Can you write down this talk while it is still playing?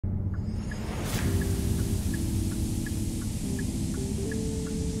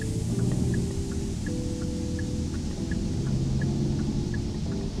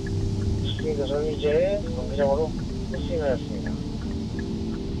인제 경기장으로 출시하였습니다.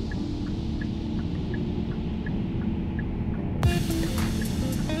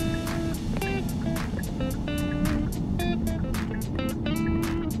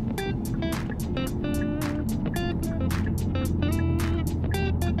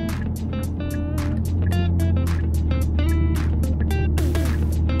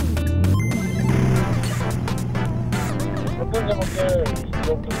 첫 번째 목표는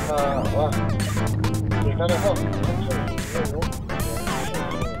이동기차와 불타면서 천천히 이동으로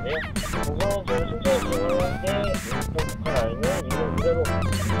진행되는데요. 우선 저희 승차했을 때 이동기차 라인은 이동 그대로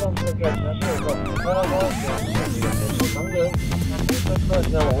수동스럽게 하시면서 따라서 진행되겠습니다. 방금 이동기차가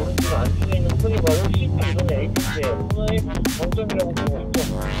지나고 오른쪽 안쪽에 있는 폰이 바로 CP 이동의 APC예요. 코너의 정점이라고 보고 있죠.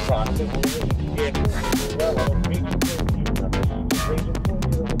 그 앞에 보이는 이 두 개의 포인트가 바로 브레이킹 포인트입니다. 브레이킹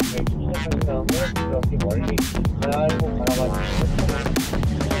포인트로 브레이킹 시작한 다음에 이렇게 멀리 가야하고 바라봐주시면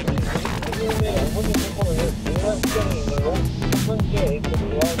지금의 5번째 조건은 중간 수정이 있는 첫 번째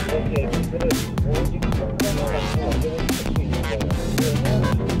에이크와 두 번째 에이크를 오직 정점만 맞추고 언제든 쓸 수 있는 거예요. 그래서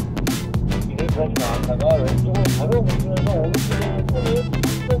이를 다시 나왔다가 왼쪽을 바로 붙이면서 오른쪽에 있는 폰을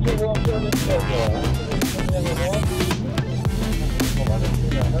수동적으로 끌어내주셔야 돼요. 오른쪽에 더 많은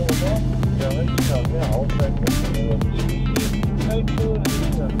수정을 하고서 수정을 시작하면 아웃사이드 사이클을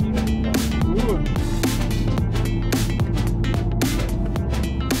해주시면 되겠습니다.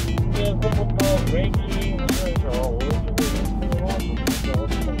 콤부터 브레이킹 하면서 오른쪽에 있는 폰으로 적극적으로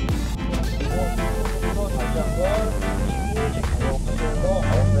그리고 콤부터 다시 한번 시기를 반복하면서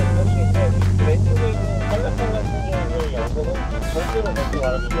아웃사이드 할 수 있는데 왼쪽에 있는 빨락빨락 풍경의 연속은 절대로 그렇게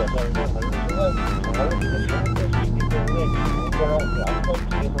말아주지 않는데 방금 순간 발로치가 잘못될 수 있기 때문에 뭔가 그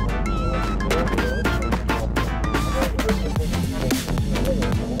아스팔트에서 멈추는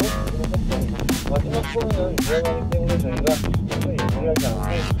마지막 폰은 위험하기 때문에 저희가 천천히 무리하지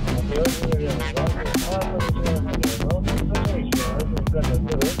않게 대여진이라든가 상황을 진행하기 위해서 천천히 진행을 했으니까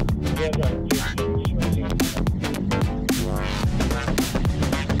절대로 무리하지 않게 진행해주시면 되겠습니다.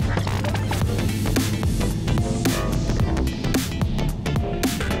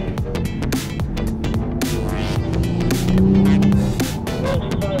 이번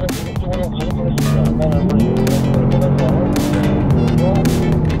직선에서 고속도로로 가속하겠습니다. 따라서 이 고속도로를 떠나서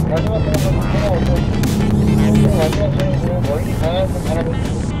마지막 차량은 돌아오고 마지막 차량으로 멀리 가야해서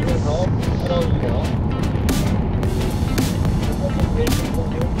바라보시면서 따라오세요. 첫 번째 브레이킹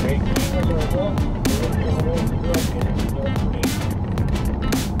포인트를 브레이킹 하시면서 오른쪽으로 부드럽게 진행하시니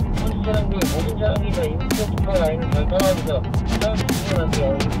현 차량들 모든 차량들과 인포트카 라인을 잘 따라와주세요. 그냥 주시면 안 돼요.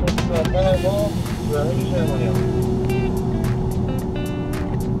 인포트카 따라서 구현해주셔야 해요.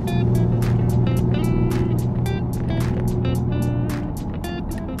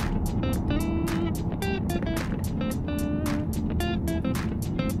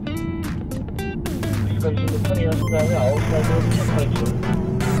 여기까지 지금 처리하신 다음에 아웃사이드로 시작하죠.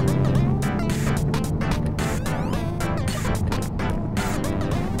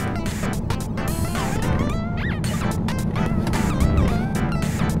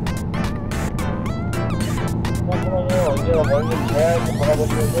 언제나 멀리 가야하게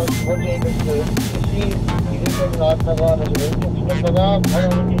바라보시면서 두 번째 이벤트 다시 이글까지 나왔다가 다시 왼쪽 뒤졌다가 바로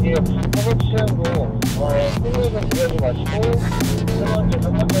움직이게요. 세 번째 시간도 끝내서 무리하지 마시고 세 번째, 첫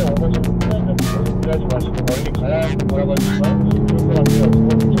번째, 5번째 끝내서 무리하지 마시고 멀리 가야하게 바라봐주시면 좋을 것 같아요. 두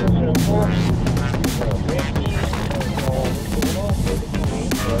번째 시간도 브레이킹 오른쪽으로 브레이킹이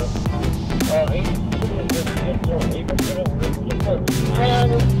에이벤트를 우리 무조건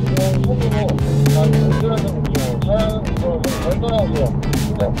차량은 지금 손으로 운전하는 거죠. 차량은 그거 잘 따라오세요.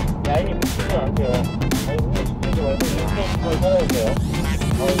 근데 라인이 붙이면 안 돼요. 아니 근데 붙이지 말고 인터넷을 따라오세요.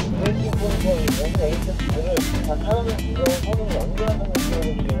 브레이킹 포인트와 이 모든 에이벤트들을 다 차량을 지금 손으로 연결하는 것처럼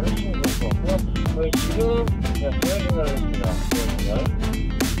진행을 해주시면 좋을 것 같고요. 저희 지금 그냥 보여주면 하겠습니다. 보여주면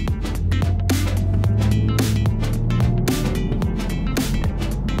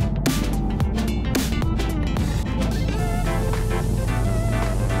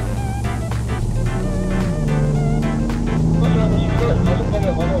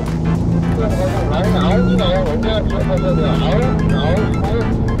라인 아웃이 나와요. 언제나 기억하셔야 돼요. 아웃으로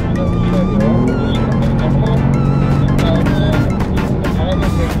지금 주셔야 돼요. 시간까지 가서 그 다음에 지금 바라볼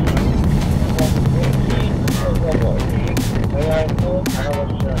때 저희한테 바라봐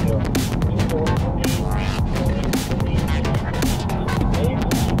주셔야 돼요. 이쪽으로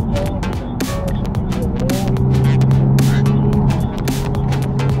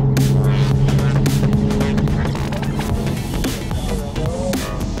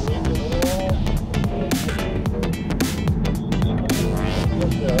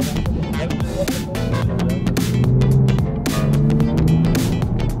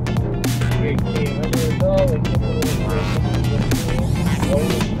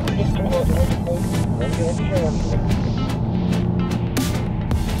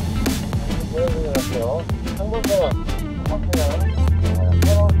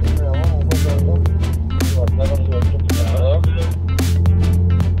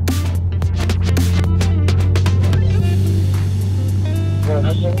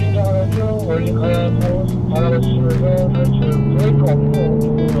다시 엔진장을 쭉 멀리 가야 하고 바라보시면서 탈출. 브레이크 없는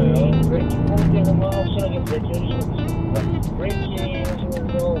오른쪽으로요. 브레이크 포인트에서만 확실하게 브레이크 해주시면 좋습니다. 브레이킹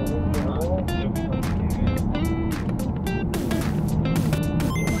하시면서 오른쪽으로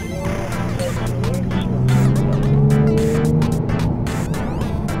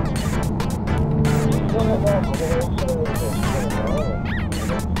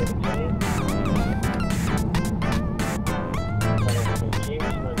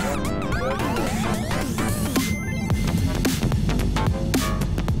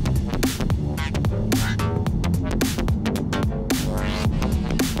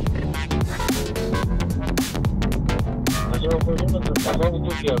마지막 볼 좀만 더 가서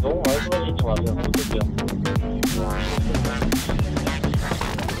붙을게요. 너무 많이 떨어지지 마세요. 붙을게요. 좋아요.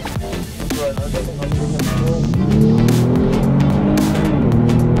 다시 한번 가보시면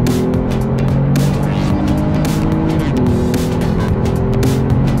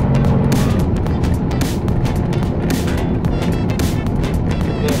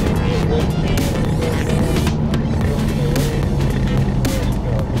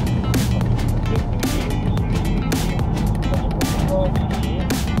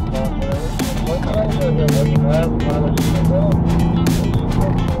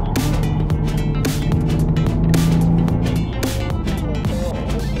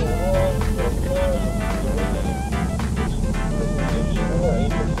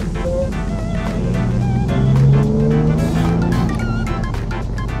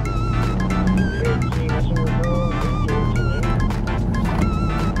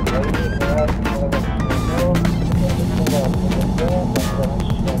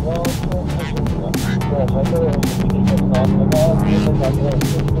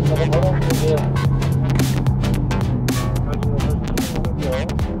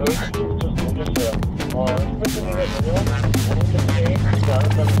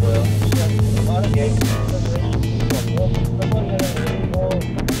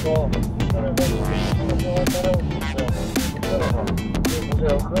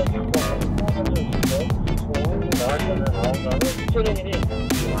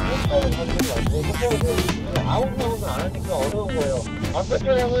아웃사운드 안 하니까 어려운 거예요. 앞에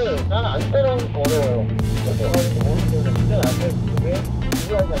차량을 난 안 따라오니까 어려워요. 어떻게 하는지 모르겠는데 진짜 앞에 그게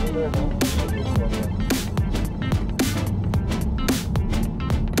필요하지 않는 거예요. 너무 힘들어요.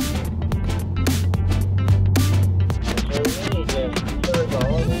 저희는 이제 차에서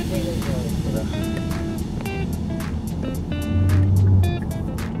로케이션 중입니다.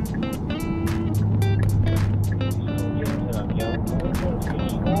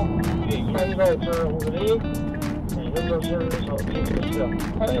 여러분들이 이런 정신에서 계속해주세요.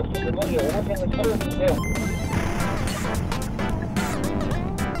 사람이 없을 거기 오버생을 차려주세요.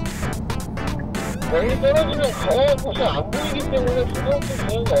 멀리 떨어지면 가야 할 곳이 안 보이기 때문에 부동층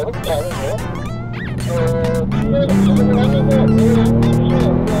진행이 어렵지 않으세요? 중간에서 가속을 하면서 오래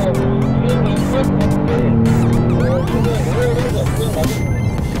하는 비행이 있을 것 같은데 지금 오래 하는 게 없어요. 맞아요.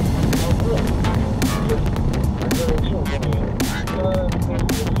 안전은 최우선이에요.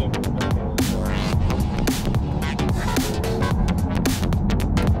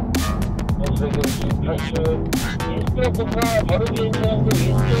 지금 인스트럭터가 바로 뒤에 차량도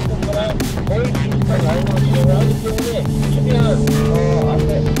인스트럭터랑 거의 비슷한 라인으로 진행을 하기 때문에 최대한 앞에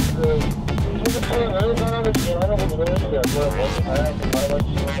중국 차량을 사람을 진행하려고 노력해주세요. 먼저 가야 할 때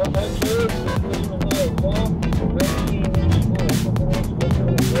바라봐주시면서 탈출 보시면서 여기서 브레이킹 해주시고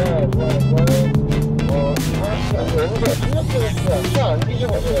좋아요. 여기서 출력되었어요. 차 안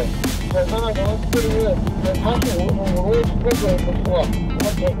뒤집어져요. 잘 살아서 스크린을 45도로 두꺼워서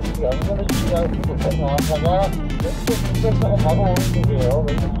이렇게 연결해주시면 이렇게 나왔다가 왼쪽 뒷차가 바로 오른쪽이에요.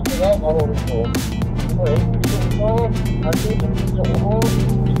 왼쪽 뒷차가 바로 오른쪽. 그래서 왼쪽부터 반대쪽 쪽으로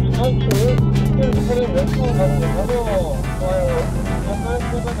탈출 스크린 왼쪽으로 가는 게 가서 좋아요. 약간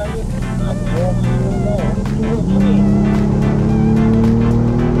제가 달리 앞으로 오른쪽으로 튀기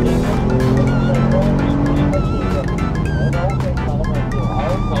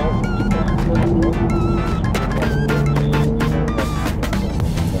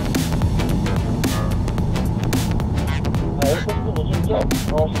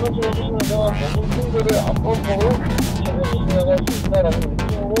스포츠 해주시면서 모든 팀들을 앞으로 최근히 지나갈 수 있다라는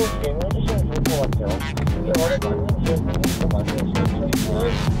느낌으로 진행을 해주시면 좋을 것 같아요. 이게 바로 맞는 지역분들도 만들어주시면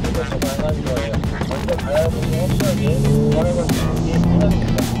저희는 이렇게 나가는 거예요. 먼저 가야 하는 게 확실하게 바라볼 수 있게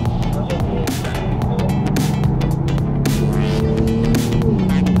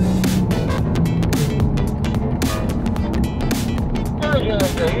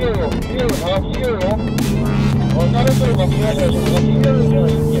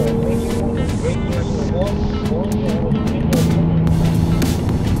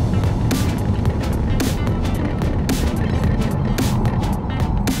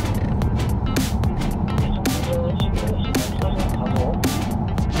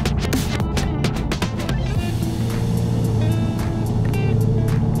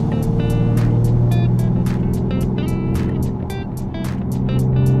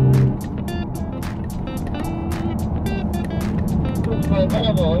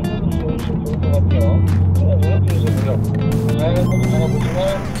해보시면 좋을 것 같아요. 그냥 노력해주세요. 다양한 것도 알아보지만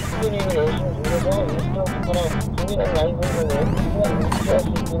스크린을 열심히 돌려서 인스타 카메라 동일한 라인 선생을 그냥 유지할 수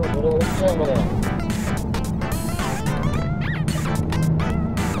있도록 노력을 해주셔야 하네요.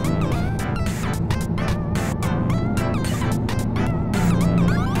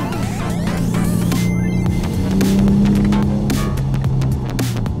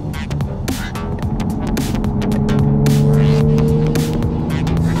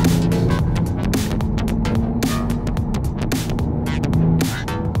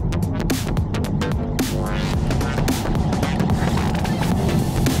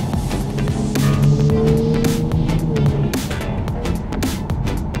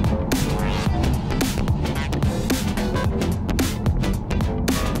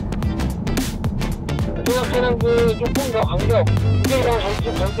 생각하는 그 조금 더 간격, 무게랑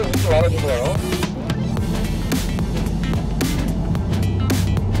절대 믿지 말아주고요.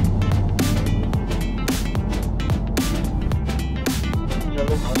 이제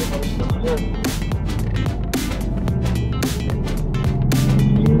한번 가져보겠습니다.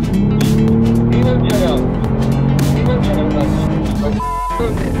 이런 차량과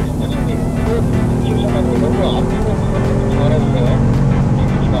지금 너무 앞으로 그렇게 말아주세요.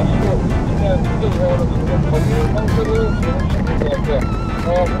 마시고 그냥 두개 이상으로 지금 거기 상태를 지내주시면 될 것 같아요.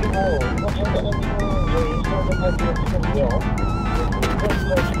 그리고 이거 전자적으로 저희 인스타그램까지 찍어주세요.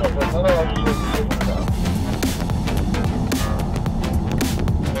 이거 진짜 더 따라와 주시면 됩니다.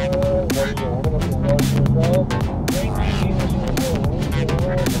 머리 오르막도 올라오시면서 땡기 이으시면서 오른쪽으로 저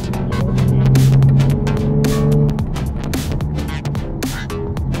따라오셔야 돼요.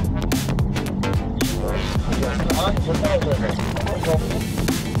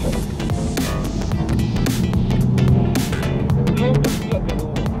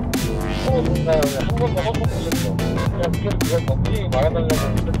 한 번도 헛헛하셨죠. 그냥 그걸 먹지 말아달라고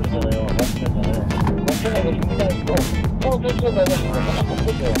부탁드리잖아요. 말씀드렸잖아요. 먹혀나게 준비하시고 떼치고 다니시면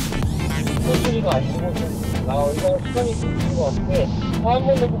헛헛헛헛해요. 떼치기가 아니고 이거 시간이 있는 것 같은데 한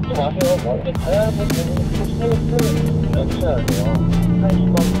번도 먹지 마세요. 먼저 가야 하는 부분은 또 스트레스를 연주해야 돼요. 한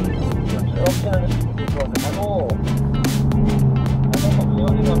시간 이렇게 하는 게 좋을 것 같아요. 가서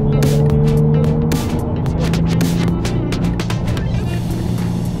기억이 남죠.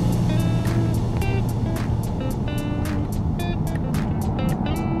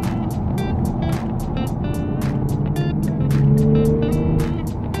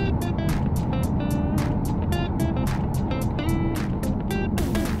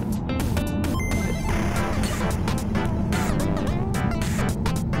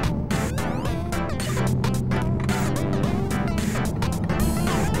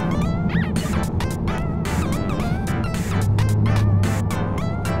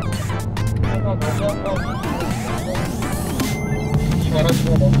 다시 한번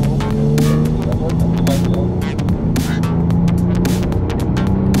말아주면 너무 감사합니다.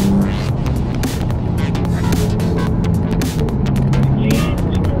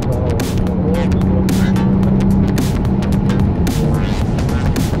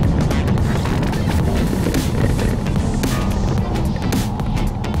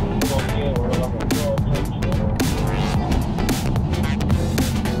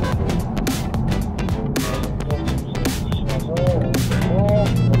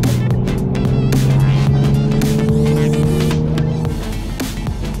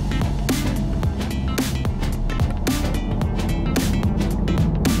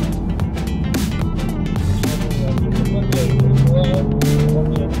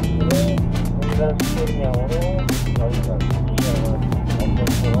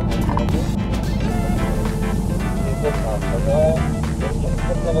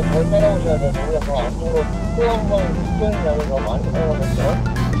 덜 따라오셔야 돼요. 우리가 더 안쪽으로 또 한 번 스토링 양을 더 많이 따라가겠죠.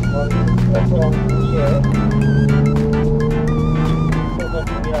 이것처럼 동시에 그래서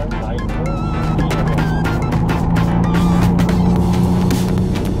동일한 라인으로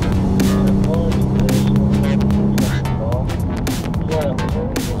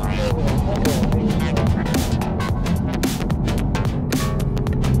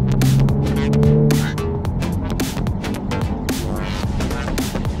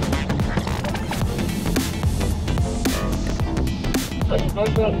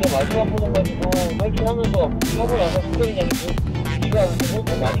마지막 부분까지도 셀킹하면서 하고 나서 스크린 양이 비가 오고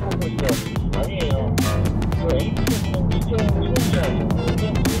더 많이 보고 있어요. 아니에요. 그 AP19는 디테일은 수업이 아니고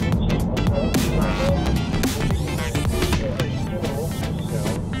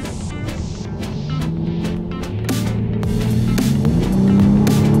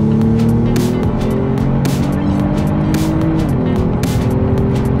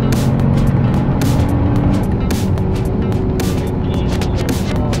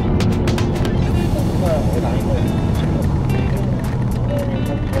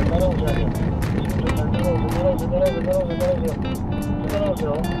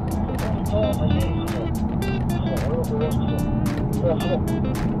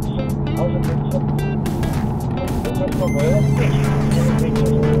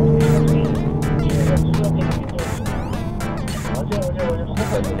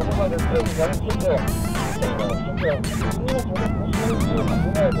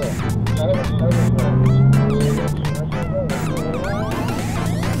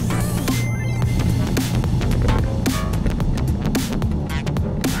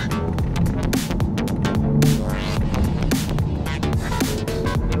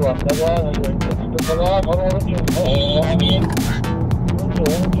왔다가 다시 왼쪽 붙었다가 바로 오른쪽 확인 오른쪽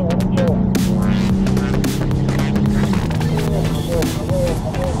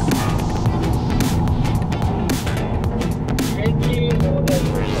브레이킹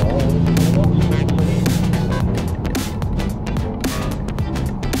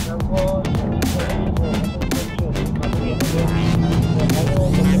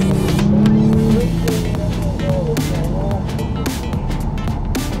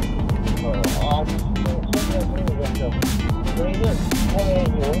저희는 이번에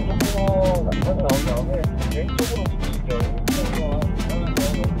이 오른쪽 코너 나온 다음에 왼쪽으로 붙이실게요.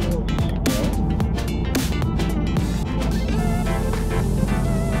 왼쪽으로 붙이실게요.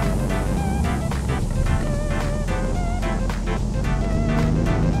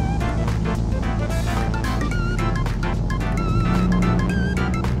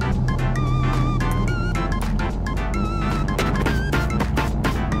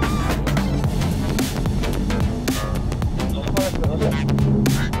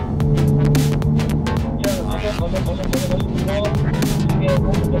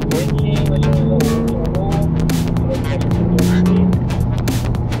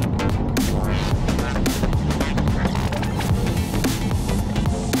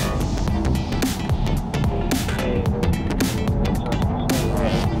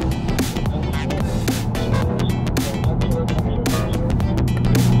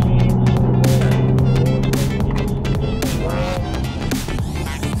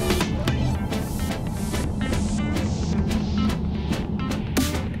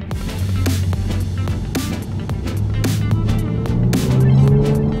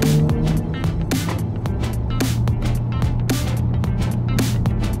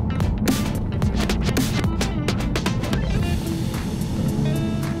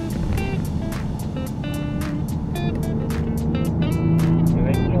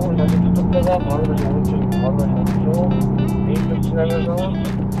 바로 다시 오른쪽, 바로 다시 오른쪽, 메인쪽 지나면서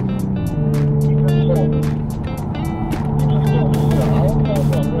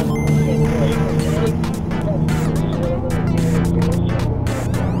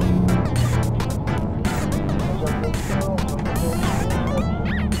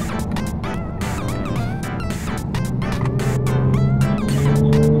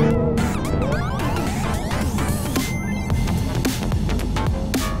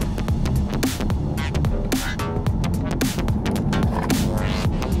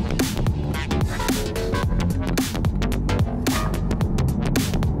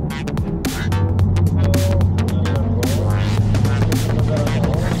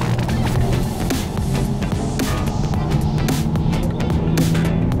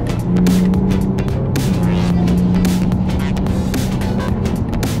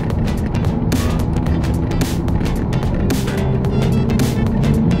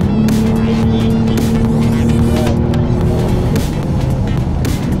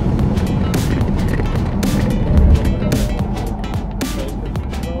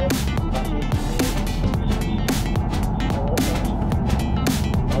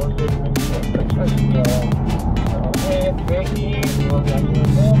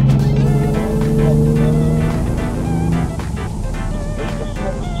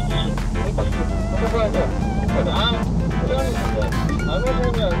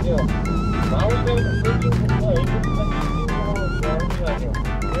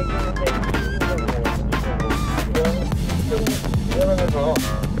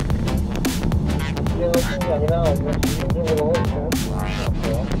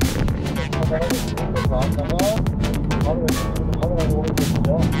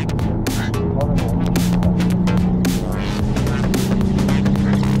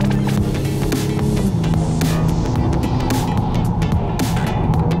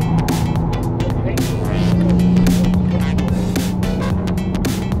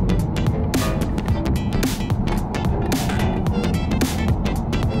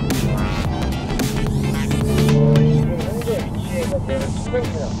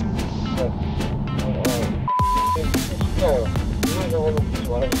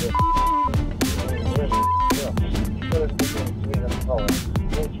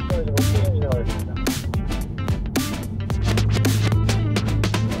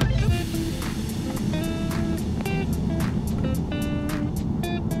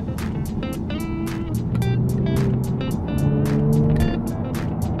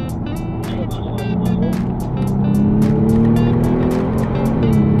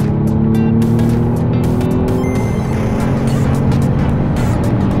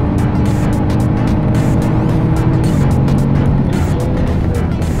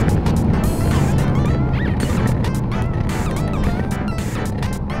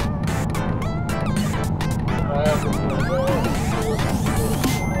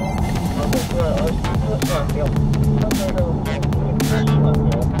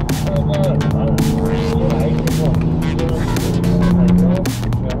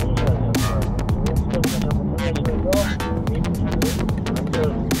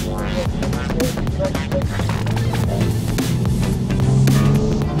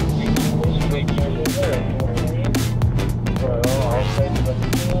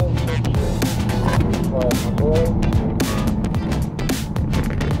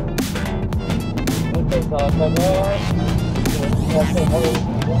올라갔다가 앞으로 가고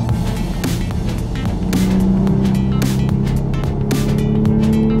있습니다.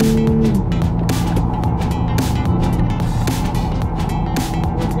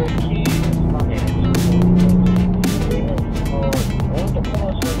 오른쪽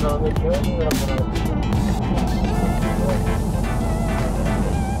코너 치는 다음에 개어싱을 한번 하겠습니다.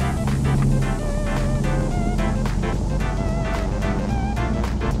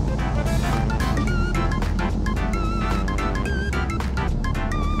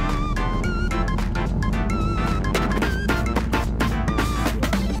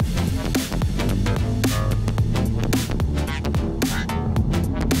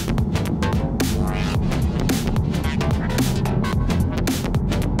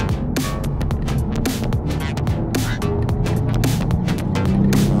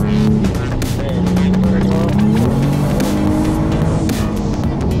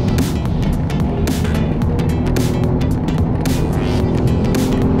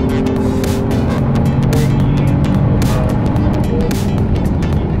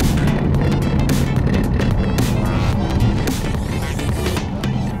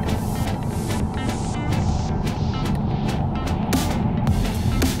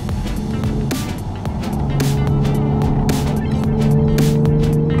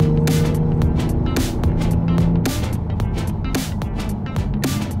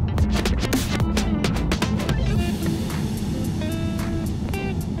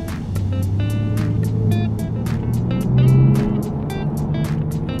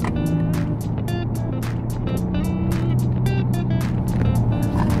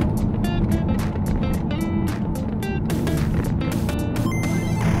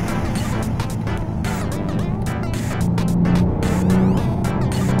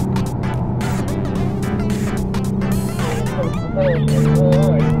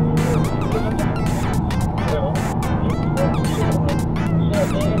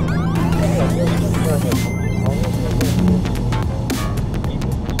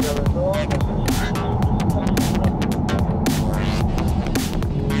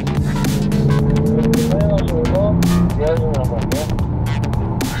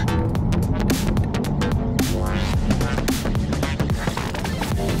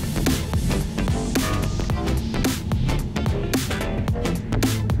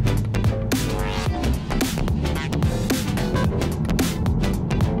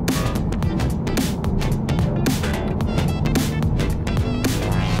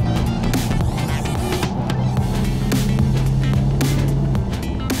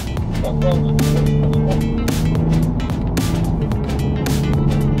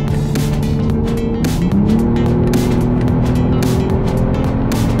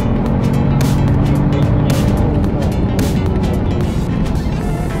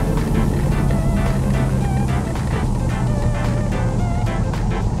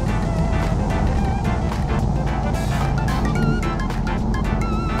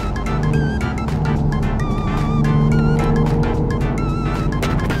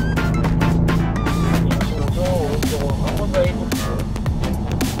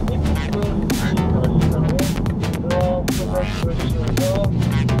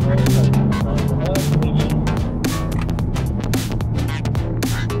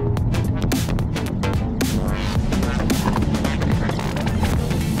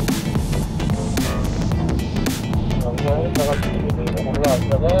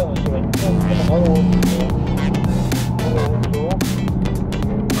 올라왔다가 다시 왼쪽 바로 오른쪽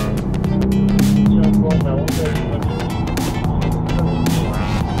한번 나온다.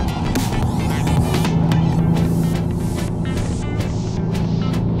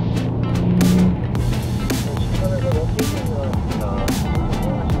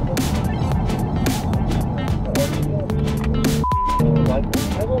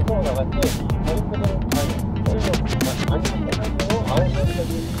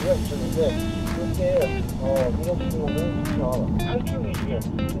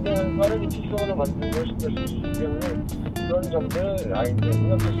 빠르게 직선으로 만드는 것이 될 수 있기 때문에 그런 점들 라인들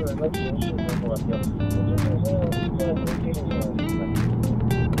생각하시면서 주무시면 될 것 같아요. 어쨌든 직선은 그렇게 생각합니다.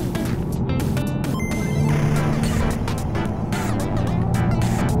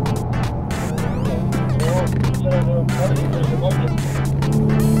 직선으로 빠르게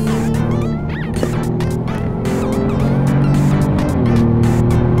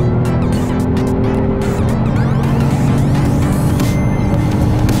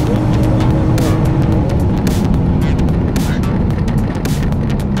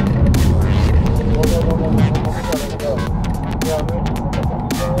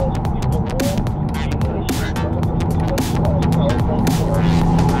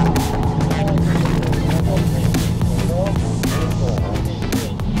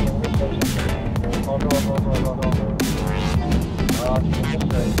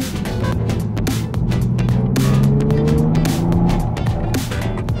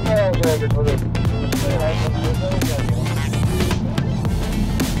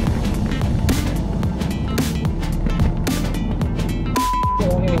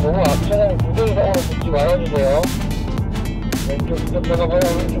너무 앞차량 구동상으로 붙지 말아주세요. 왼쪽 스텝다가 바로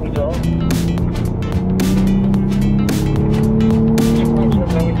오른쪽이죠. 지금 방이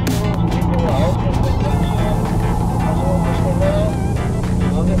치고 스피드로 아웃사이드 터치 가서 보시면서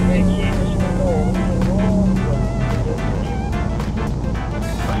가운데 브레이키 하시면서 오른쪽으로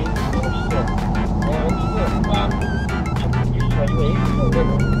여기서 막 잡히지 마시고 에이스 정도로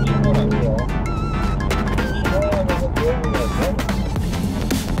치면 안 돼요. 치료하면서 보여주는 거죠.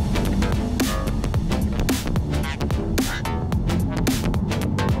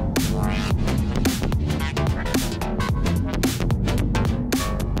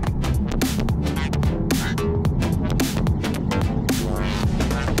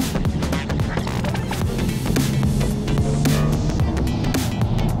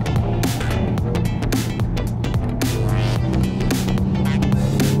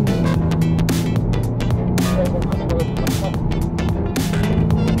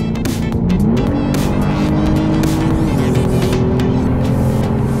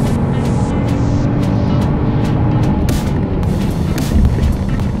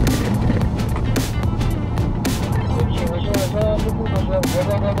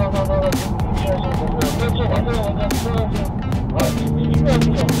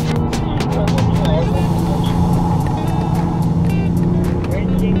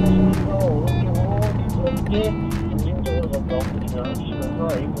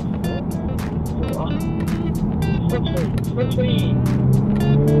 천천히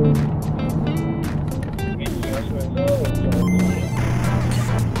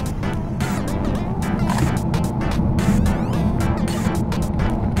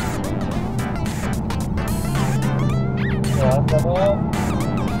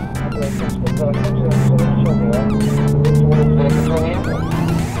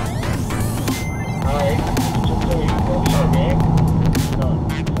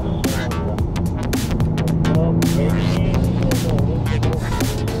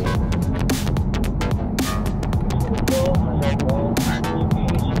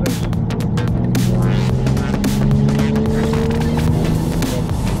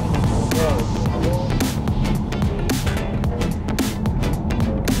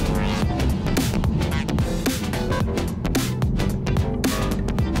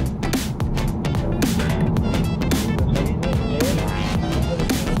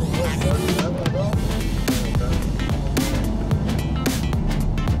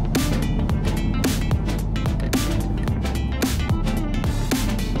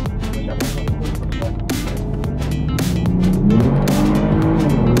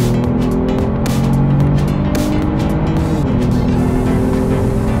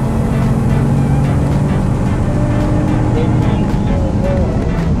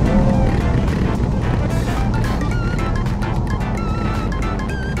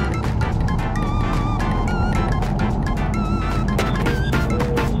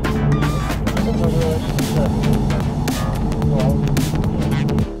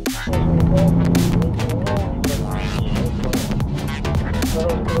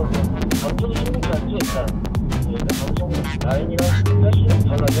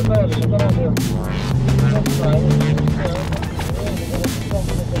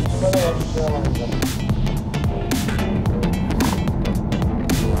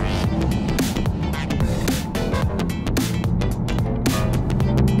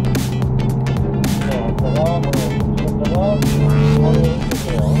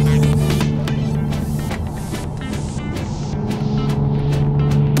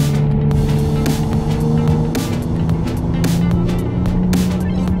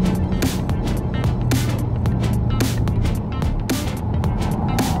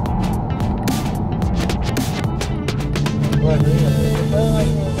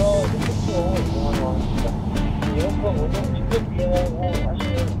사용하시면서 스포츠로 이용하도록 하겠습니다. 이어폰 모든 직접 비행하고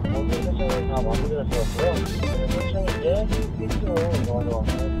하시는 모든 세션을 다 마무리가 되었고요. 천천히 이제 스피드로 이용하도록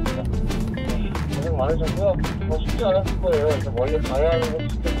하겠습니다. 고생 많으셨고요. 쉽지 않았을 거예요. 그래서 멀리 가야 하는 거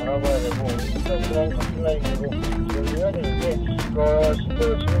직접 바라봐야 되고 스피드랑 같은 라인으로 이용을 해야 되는데 실제로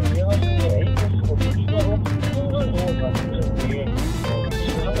지금 이용하시는 게 A코스고 또 추가로 손들도 다 지금 지금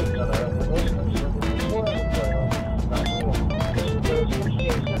하고 있잖아요. 그래서 지금 수월하실 거예요. 나중에 실제로 스포츠에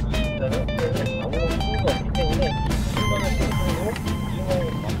시작하실 때는 아무런 수가 없기 때문에 순간의 컨트롤로 지금의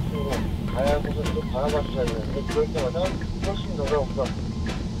박수로 가야 할 곳을 또 바라봐 주셔야 되는데 그럴 때마다 훨씬 더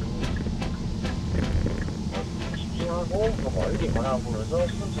쉽지 않아서 더 멀리 바라보면서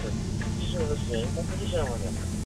스턴트를 치시면서 스윙 꼭 해주시란 말이야.